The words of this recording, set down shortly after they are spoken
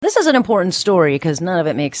is an important story because none of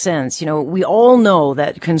it makes sense. You know, we all know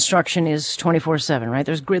that construction is 24/7, right?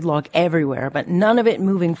 There's gridlock everywhere, but none of it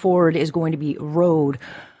moving forward is going to be road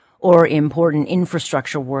or important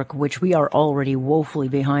infrastructure work, which we are already woefully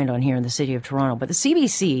behind on here in the city of Toronto. But the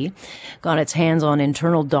CBC got its hands on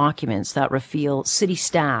internal documents that reveal city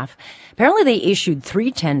staff. Apparently they issued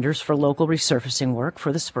 3 tenders for local resurfacing work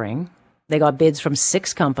for the spring. They got bids from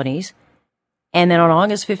 6 companies. And then on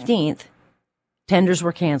August 15th, tenders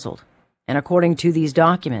were canceled. And according to these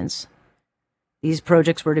documents, these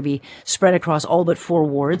projects were to be spread across all but 4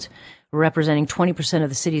 wards, representing 20% of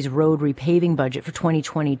the city's road repaving budget for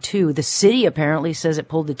 2022. The city apparently says it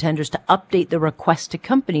pulled the tenders to update the request to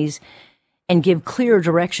companies and give clear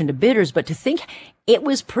direction to bidders, but to think it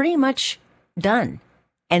was pretty much done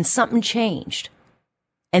and something changed.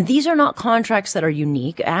 And these are not contracts that are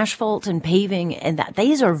unique. Asphalt and paving and that,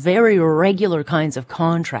 these are very regular kinds of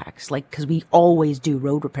contracts, like, because we always do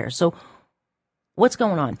road repairs. So what's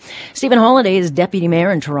going on? Stephen Holiday is Deputy Mayor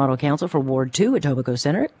and Toronto Council for Ward 2 at Etobicoke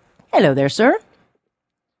Centre. Hello there, sir.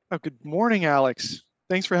 Oh, good morning, Alex.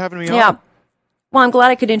 Thanks for having me on. Yeah. Well, I'm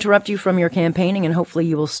glad I could interrupt you from your campaigning, and hopefully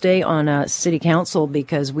you will stay on City Council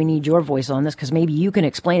because we need your voice on this, because maybe you can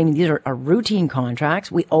explain. I mean, these are routine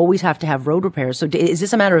contracts. We always have to have road repairs. So is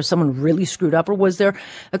this a matter of someone really screwed up, or was there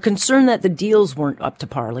a concern that the deals weren't up to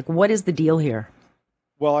par? Like, what is the deal here?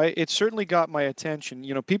 Well, it certainly got my attention.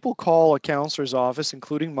 You know, people call a councillor's office,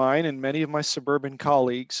 including mine and many of my suburban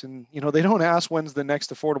colleagues, and, you know, they don't ask when's the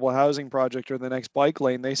next affordable housing project or the next bike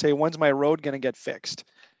lane. They say, when's my road going to get fixed?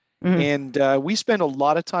 Mm-hmm. And we spend a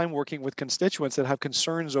lot of time working with constituents that have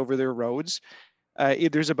concerns over their roads.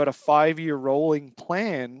 There's about a 5-year rolling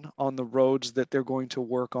plan on the roads that they're going to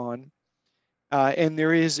work on. And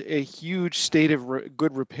there is a huge state of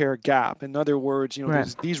good repair gap. In other words, you know,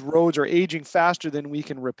 right, these roads are aging faster than we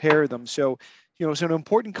can repair them. So, you know, it's an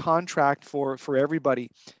important contract for everybody.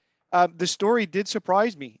 The story did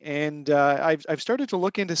surprise me, and I've started to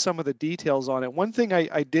look into some of the details on it. One thing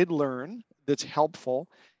I did learn that's helpful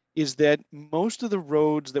is that most of the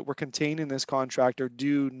roads that were contained in this contract are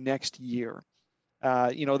due next year.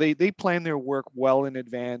 You know, they plan their work well in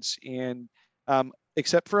advance, and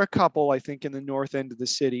except for a couple, I think, in the north end of the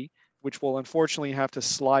city, which will unfortunately have to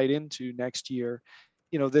slide into next year,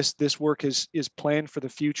 you know, this work is planned for the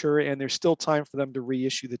future, and there's still time for them to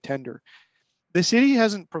reissue the tender. The city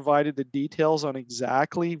hasn't provided the details on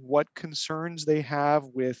exactly what concerns they have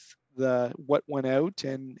with what went out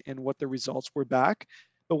and what the results were back.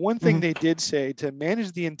 But one thing they did say, to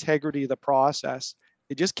manage the integrity of the process,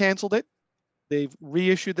 they just canceled it. They've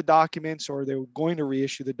reissued the documents, or they're going to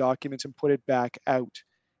reissue the documents and put it back out.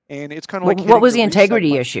 And it's kind of like, what was the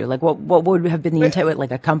integrity issue? Like, what would have been the integrity?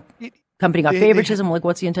 Like a company got favoritism? Like,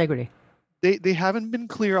 what's the integrity? They haven't been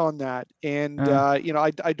clear on that. And, you know,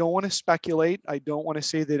 I don't want to speculate. I don't want to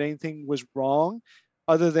say that anything was wrong,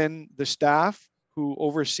 other than the staff who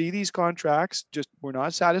oversee these contracts just were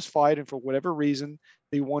not satisfied. And for whatever reason,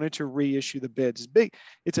 they wanted to reissue the bids.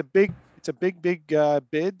 It's a big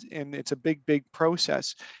bid, and it's a big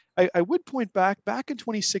process. I would point back in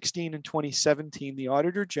 2016 and 2017, the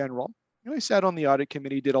Auditor General, you know, I sat on the audit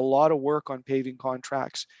committee, did a lot of work on paving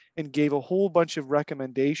contracts, and gave a whole bunch of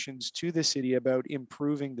recommendations to the city about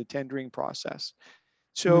improving the tendering process.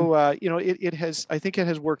 So, you know, I think it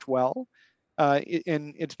has worked well,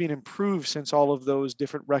 and it's been improved since all of those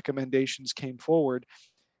different recommendations came forward.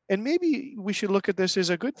 And maybe we should look at this as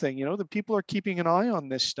a good thing. You know, the people are keeping an eye on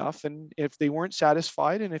this stuff. And if they weren't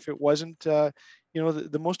satisfied, and if it wasn't, you know,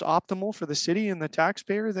 the most optimal for the city and the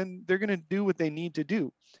taxpayer, then they're going to do what they need to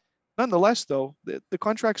do. Nonetheless, though, the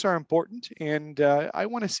contracts are important. And I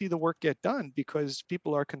want to see the work get done because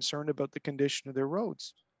people are concerned about the condition of their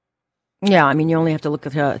roads. Yeah, I mean, you only have to look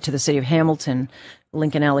at to the city of Hamilton,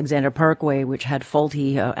 Lincoln Alexander Parkway, which had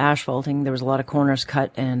faulty asphalting. There was a lot of corners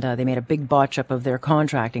cut, and they made a big botch up of their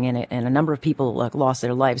contracting in it, and a number of people lost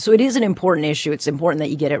their lives. So it is an important issue. It's important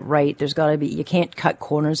that you get it right. There's got to be, you can't cut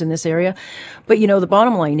corners in this area. But, you know, the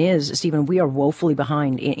bottom line is, Stephen, we are woefully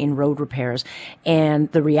behind in road repairs.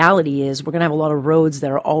 And the reality is we're going to have a lot of roads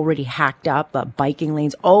that are already hacked up, biking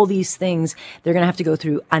lanes, all these things. They're going to have to go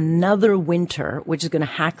through another winter, which is going to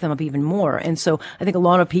hack them up even more. And so I think a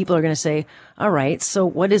lot of people are going to say, all right, so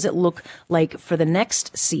what does it look like for the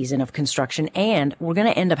next season of construction? And we're going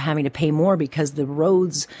to end up having to pay more because the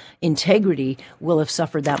road's integrity will have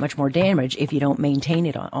suffered that much more damage if you don't maintain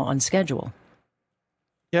it on schedule.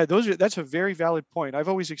 Yeah, that's a very valid point. I've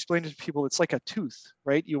always explained it to people, it's like a tooth,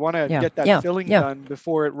 right? You want to Yeah, get that yeah, filling yeah. done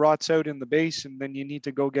before it rots out in the base, and then you need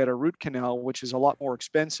to go get a root canal, which is a lot more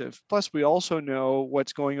expensive. Plus, we also know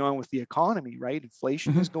what's going on with the economy, right?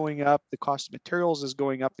 Inflation Hmm. is going up, the cost of materials is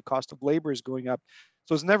going up, the cost of labor is going up.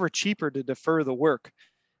 So it's never cheaper to defer the work.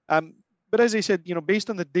 Um, but as I said, based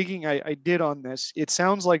on the digging I did on this, it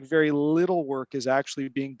sounds like very little work is actually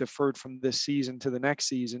being deferred from this season to the next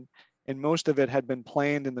season. And most of it had been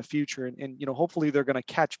planned in the future. And hopefully they're going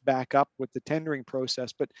to catch back up with the tendering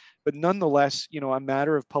process. But nonetheless, a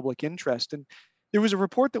matter of public interest. And there was a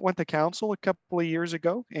report that went to council a couple of years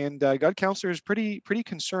ago, and got councillors pretty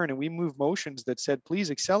concerned. And we moved motions that said, please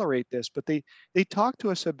accelerate this. But they talked to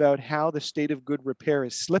us about how the state of good repair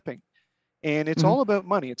is slipping, and it's Hmm. all about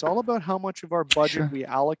money. It's all about how much of our budget Sure. we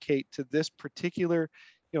allocate to this particular,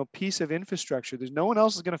 piece of infrastructure. There's no one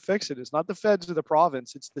else is going to fix it. It's not the feds or the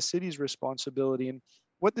province. It's the city's responsibility. And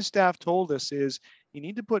what the staff told us is you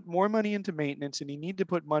need to put more money into maintenance, and you need to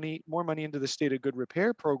put more money into the state of good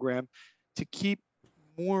repair program to keep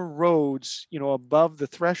more roads, above the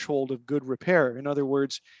threshold of good repair. In other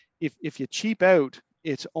words, if you cheap out,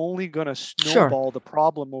 it's only going to Sure. snowball the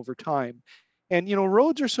problem over time. And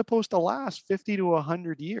roads are supposed to last 50 to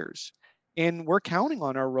 100 years. And we're counting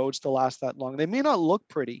on our roads to last that long. They may not look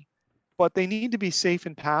pretty, but they need to be safe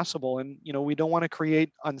and passable. And we don't want to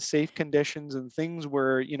create unsafe conditions and things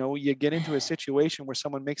where, you get into a situation where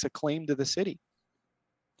someone makes a claim to the city.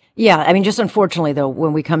 Yeah, I mean, just unfortunately, though,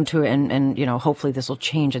 when we come to it, and hopefully this will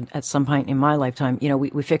change at some point in my lifetime.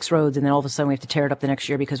 We fix roads, and then all of a sudden we have to tear it up the next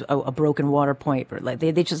year because a broken water point. Or like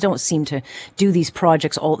they just don't seem to do these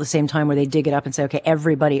projects all at the same time, where they dig it up and say, okay,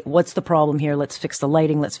 everybody, what's the problem here? Let's fix the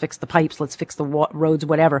lighting, let's fix the pipes, let's fix the roads,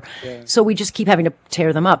 whatever. Yeah. So we just keep having to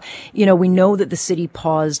tear them up. We know that the city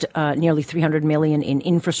paused nearly $300 million in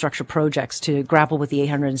infrastructure projects to grapple with the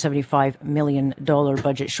 $875 million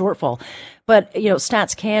budget shortfall. But,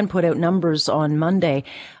 Stats Can put out numbers on Monday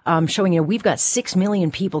showing, we've got 6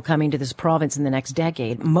 million people coming to this province in the next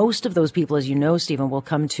decade. Most of those people, as you know, Stephen, will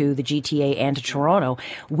come to the GTA and to Toronto.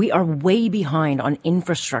 We are way behind on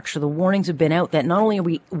infrastructure. The warnings have been out that not only are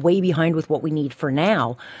we way behind with what we need for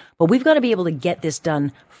now, but we've got to be able to get this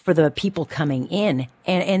done for the people coming in.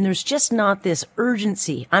 And there's just not this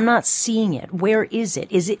urgency. I'm not seeing it. Where is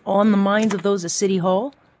it? Is it on the minds of those at City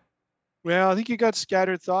Hall? Well, I think you got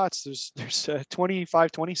scattered thoughts. There's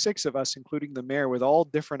 25, 26 of us, including the mayor, with all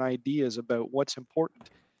different ideas about what's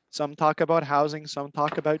important. Some talk about housing, some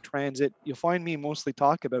talk about transit. You'll find me mostly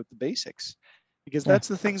talk about the basics, because Yeah. that's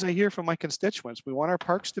the things I hear from my constituents. We want our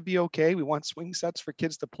parks to be okay. We want swing sets for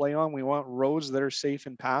kids to play on. We want roads that are safe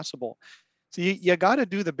and passable. So you got to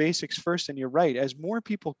do the basics first. And you're right. As more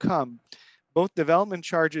people come, both development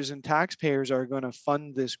charges and taxpayers are going to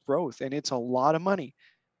fund this growth, and it's a lot of money.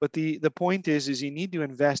 But the point is you need to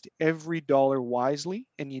invest every dollar wisely,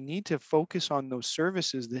 and you need to focus on those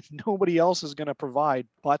services that nobody else is going to provide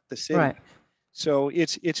but the Right. city. So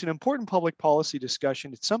it's an important public policy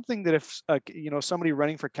discussion. It's something that if somebody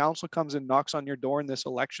running for council comes and knocks on your door in this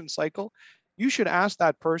election cycle, you should ask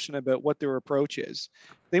that person about what their approach is.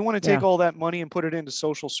 They want to take Yeah. all that money and put it into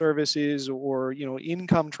social services or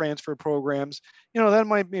income transfer programs.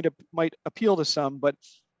 That might appeal to some, but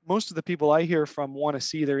most of the people I hear from want to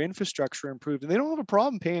see their infrastructure improved, and they don't have a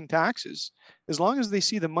problem paying taxes as long as they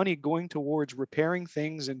see the money going towards repairing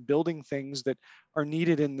things and building things that are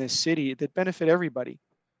needed in this city that benefit everybody.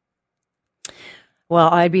 Well,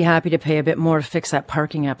 I'd be happy to pay a bit more to fix that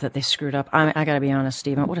parking app that they screwed up. I got to be honest,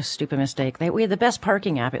 Stephen. What a stupid mistake. We had the best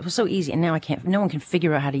parking app. It was so easy, and now I can't. No one can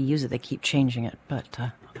figure out how to use it. They keep changing it. But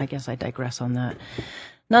I guess I digress on that.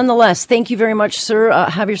 Nonetheless, thank you very much, sir.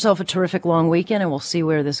 Have yourself a terrific long weekend, and we'll see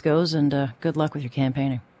where this goes. And good luck with your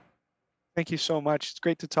campaigning. Thank you so much. It's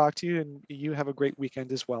great to talk to you, and you have a great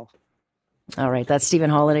weekend as well. All right, that's Stephen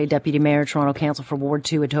Holiday, Deputy Mayor, Toronto Council for Ward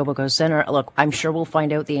 2 Etobicoke Centre. Look, I'm sure we'll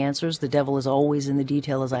find out the answers. The devil is always in the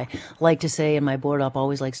detail, as I like to say, and my board op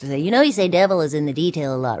always likes to say, you say devil is in the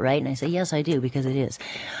detail a lot, right? And I say, yes, I do, because it is.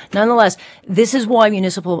 Nonetheless, this is why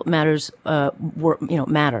municipal matters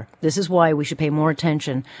matter. This is why we should pay more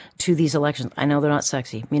attention to these elections. I know they're not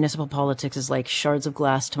sexy. Municipal politics is like shards of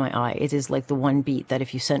glass to my eye. It is like the one beat that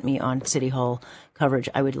if you sent me on City Hall coverage,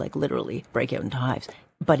 I would literally break out into hives.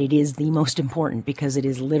 But it is the most important because it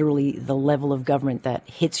is literally the level of government that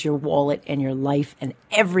hits your wallet and your life and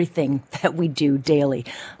everything that we do daily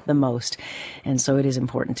the most. And so it is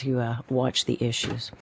important to watch the issues.